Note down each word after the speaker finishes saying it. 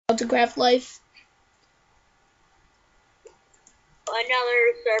to Craft Life?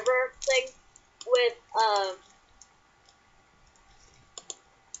 Another server thing with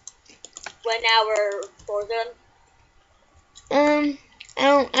when our Forza. I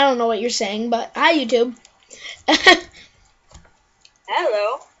don't know what you're saying, but hi YouTube.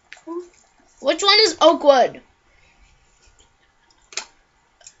 Hello. Which one is Oakwood?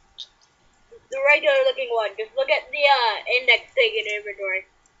 The regular looking one. Just look at the index thing in inventory.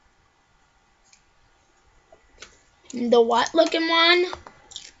 The what looking one?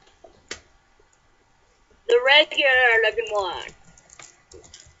 The regular looking one.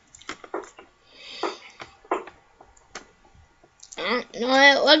 I don't know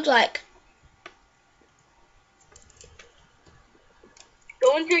what it looks like.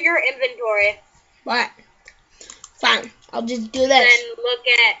 Go into your inventory. What? Fine, I'll just do this. Then look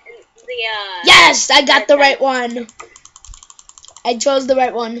at the Yes, I got the right one. I chose the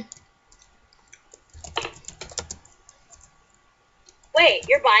right one. Wait,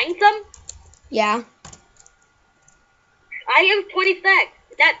 you're buying some? Yeah. I have 20 stacks.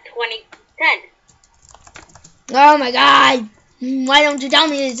 Not 20, 10. Oh my god. Why don't you tell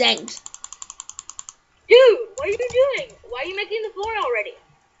me these things? Dude, what are you doing? Why are you making the floor already?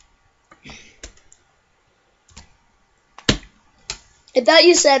 I thought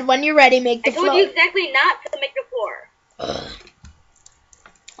you said when you're ready, make the floor. I told you exactly not to make the floor.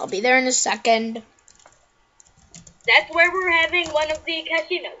 I'll be there in a second. That's where we're having one of the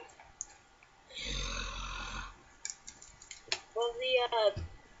casinos. One of the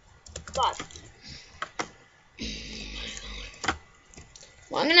spots.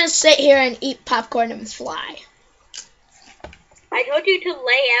 Well, I'm gonna sit here and eat popcorn and fly. I told you to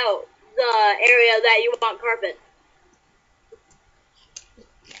lay out the area that you want carpet.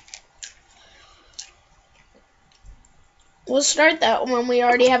 We'll start that when we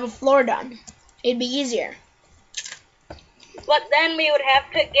already have a floor done. It'd be easier. But then we would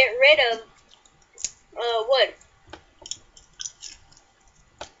have to get rid of wood.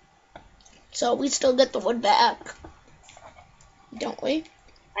 So we still get the wood back, don't we?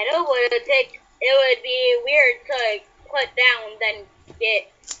 I know what it would take. It would be weird to put down, then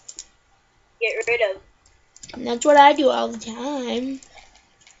get rid of. And that's what I do all the time.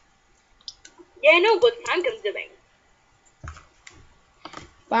 Yeah, I know, but it's time consuming.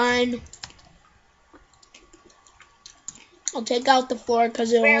 Fine. I'll take out the floor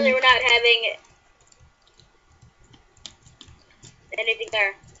because Apparently we're not having anything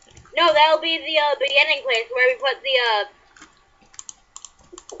there. No, that'll be the beginning place where we put the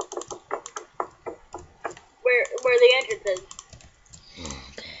where the entrance is.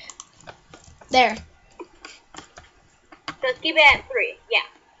 There. Just keep it at 3, yeah.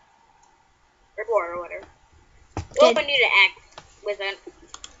 Or 4 or whatever. We'll need to act with it.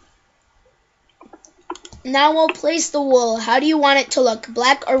 Now we'll place the wool. How do you want it to look?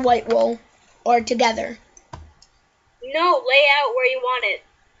 Black or white wool? Or together? No, lay out where you want it.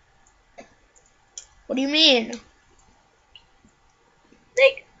 What do you mean?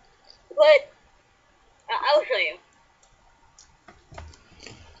 Like, I'll show you.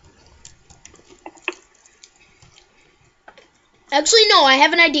 Actually, no, I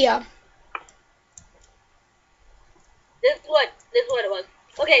have an idea. This is what it was.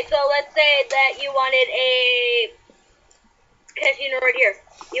 Okay, so let's say that you wanted a casino right here.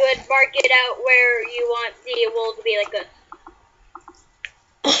 You would mark it out where you want the wool to be like this.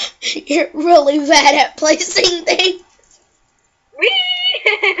 You're really bad at placing things. Whee!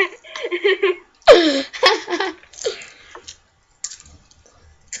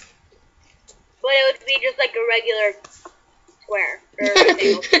 But it would be just like a regular square. Or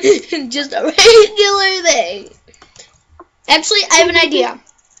rectangle. Just a regular thing. Actually, I have an idea.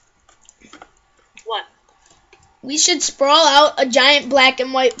 What? We should sprawl out a giant black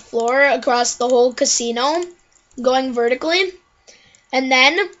and white floor across the whole casino, going vertically. And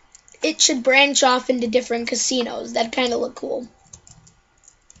then it should branch off into different casinos. That'd kind of look cool.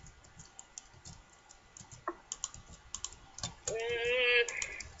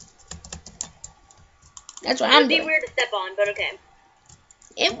 That's what I'm doing. It'd be weird to step on, but okay.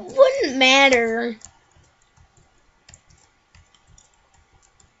 It wouldn't matter.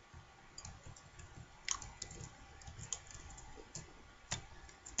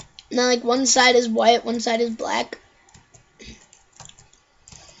 Now, like, one side is white, one side is black.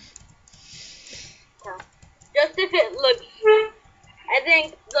 Just if it looks... I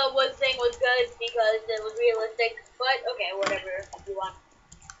think the wood thing was good because it was realistic, but okay, whatever you want.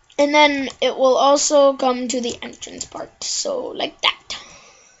 And then it will also come to the entrance part, so like that.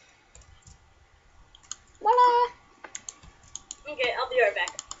 Voila! Okay, I'll be right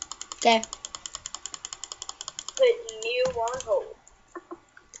back. Okay. Put new on hold.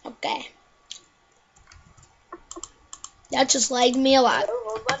 Okay. That just lagged me a lot. Oh,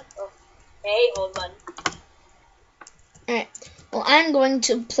 hold on. Oh. Hey, hold on. Alright. Well, I'm going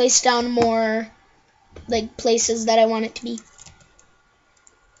to place down more, like, places that I want it to be.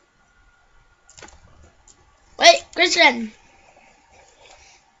 Wait, Kristen!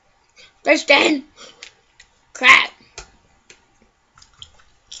 Kristen! Crap.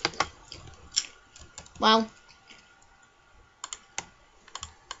 Well.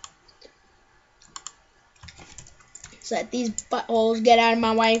 So that these buttholes get out of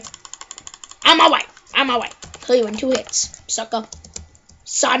my way. Out of my way! Out of my way! Kill you in 2 hits, sucker.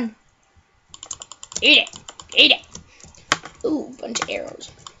 Son. Eat it. Eat it. Ooh, bunch of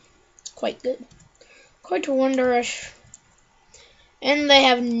arrows. Quite good. Quite wondrous. And they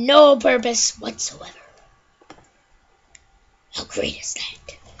have no purpose whatsoever. How great is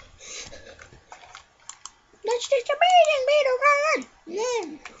that? That's just amazing, Beetleborn! Yeah.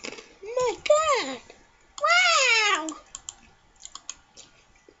 My God! Wow!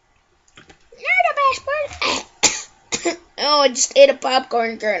 You're the best one! Oh, I just ate a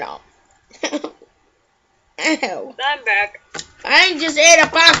popcorn kernel. Ow. I'm back. I just ate a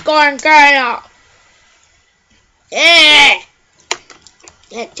popcorn kernel. Yeah!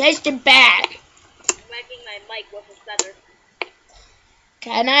 It tasted bad. Whacking my mic with a feather.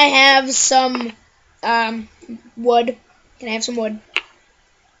 Can I have some, wood? Can I have some wood?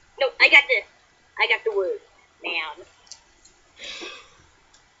 No, I got this. I got the wood. Man.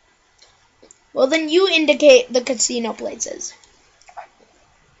 Well, then you indicate the casino places.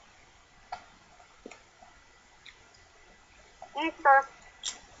 Okay.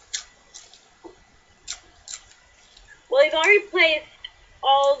 Well, you've already placed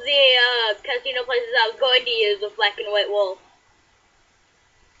all the casino places I was going to use with black and white wool.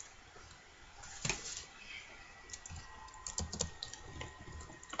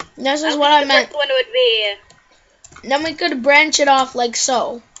 This is what I meant. The first one would be... Then we could branch it off like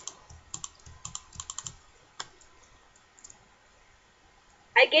so.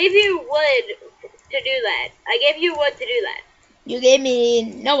 I gave you wood to do that. I gave you wood to do that. You gave me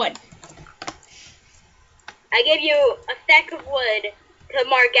no wood. I gave you a stack of wood to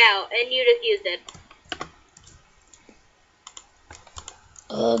mark out, and you just used it.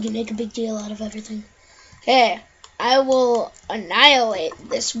 Oh, you make a big deal out of everything. Hey, I will annihilate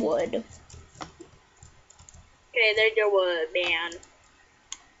this wood. Okay, there's your wood, man.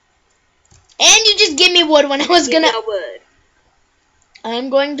 And you just give me wood when I was gonna... No wood.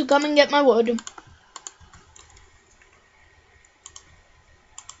 I'm going to come and get my wood.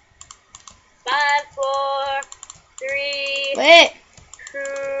 5, 4, 3, Wait, 2,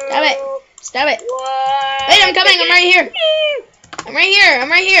 stop it. Stop it. 1. Wait, I'm coming. I'm right here. I'm right here. I'm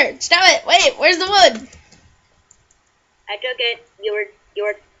right here. Stop it. Wait, where's the wood? I took it. You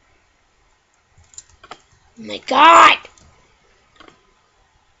were. Oh my God.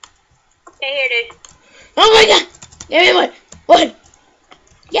 Okay, here it is. Oh my God. Give me wood. Wood.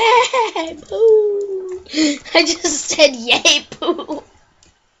 Yay, poo. I just said yay, poo.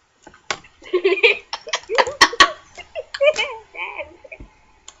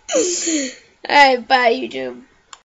 Alright, bye, YouTube.